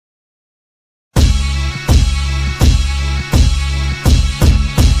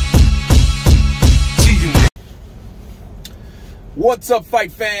What's up,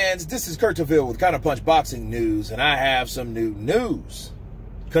 fight fans? This is Kurt DeVille with Counterpunch Boxing News, and I have some new news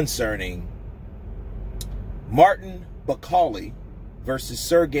concerning Martin Bakole versus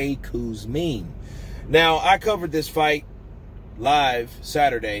Sergey Ruzmin. Now, I covered this fight live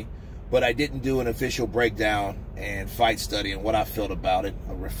Saturday, but I didn't do an official breakdown and fight study and what I felt about it,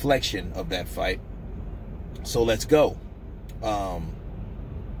 a reflection of that fight. So let's go.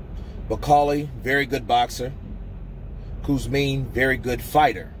 Bakole, very good boxer. Ruzmin, very good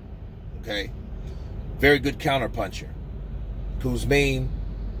fighter, okay? Very good counterpuncher. Ruzmin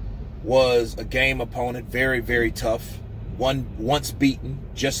was a game opponent, very, very tough. Once beaten,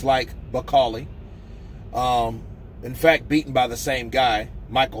 just like Bakole. In fact, beaten by the same guy,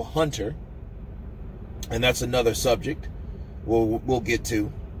 Michael Hunter. And that's another subject we'll get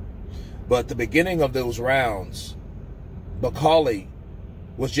to. But the beginning of those rounds, Bakole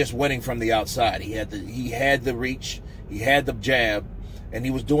was just winning from the outside. He had the reach, he had the jab, and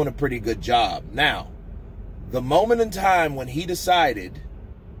he was doing a pretty good job. Now, the moment in time when he decided,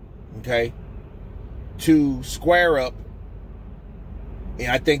 okay, to square up,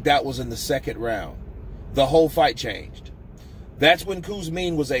 and I think that was in the second round, the whole fight changed. That's when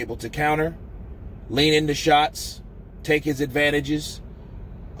Ruzmin was able to counter, lean into shots, take his advantages,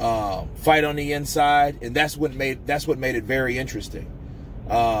 fight on the inside, and that's what made it very interesting.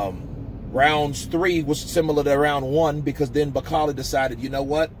 Rounds 3 was similar to round 1 because then Bakole decided, you know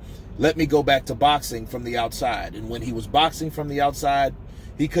what? Let me go back to boxing from the outside. And when he was boxing from the outside,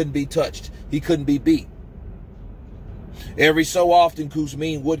 he couldn't be touched. He couldn't be beat. Every so often,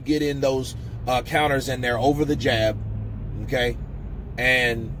 Ruzmin would get in those counters in there over the jab, okay?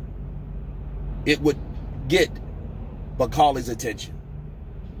 And it would get Bakole's attention.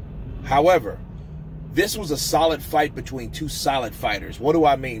 However, this was a solid fight between two solid fighters. What do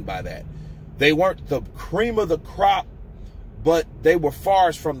I mean by that? They weren't the cream of the crop, but they were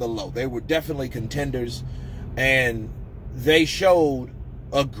far from the low. They were definitely contenders, and they showed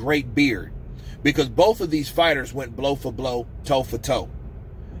a great beard because both of these fighters went blow for blow, toe for toe,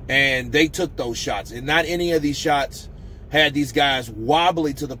 and they took those shots. And not any of these shots had these guys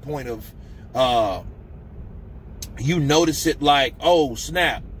wobbly to the point of you notice it like, oh,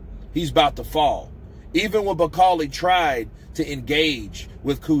 snap, he's about to fall. Even when Bakole tried to engage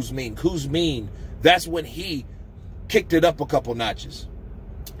with Ruzmin, that's when he kicked it up a couple notches.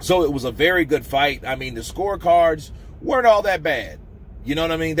 So it was a very good fight. I mean, the scorecards weren't all that bad. You know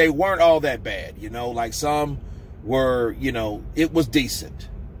what I mean? They weren't all that bad. You know, like some were, you know, it was decent.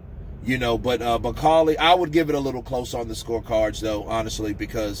 You know, but Bakole, I would give it a little close on the scorecards, though, honestly,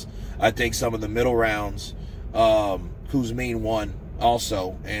 because I think some of the middle rounds, Ruzmin won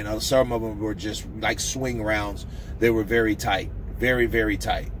also, and some of them were just like swing rounds. They were very tight, very, very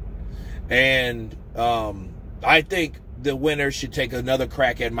tight. And I think the winner should take another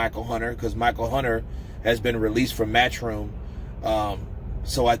crack at Michael Hunter because Michael Hunter has been released from Matchroom.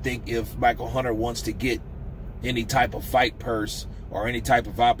 So I think if Michael Hunter wants to get any type of fight purse or any type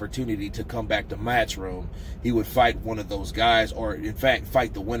of opportunity to come back to Matchroom, he would fight one of those guys, or in fact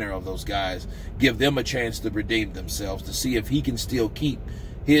fight the winner of those guys, give them a chance to redeem themselves to see if he can still keep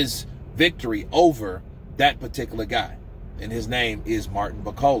his victory over that particular guy. And his name is Martin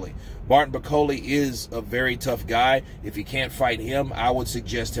Bakole. Martin Bakole is a very tough guy. If he can't fight him, I would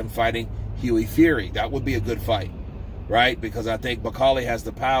suggest him fighting Hughie Fury. That would be a good fight, right? Because I think Bakole has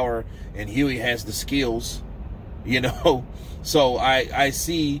the power and Hughie has the skills, you know. So I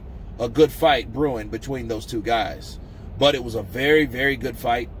see a good fight brewing between those two guys. But it was a very, very good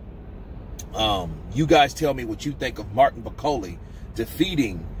fight. You guys tell me what you think of Martin Bakole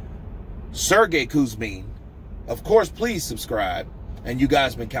defeating Sergey Ruzmin. Of course, please subscribe. And you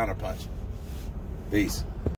guys been counterpunching. Peace.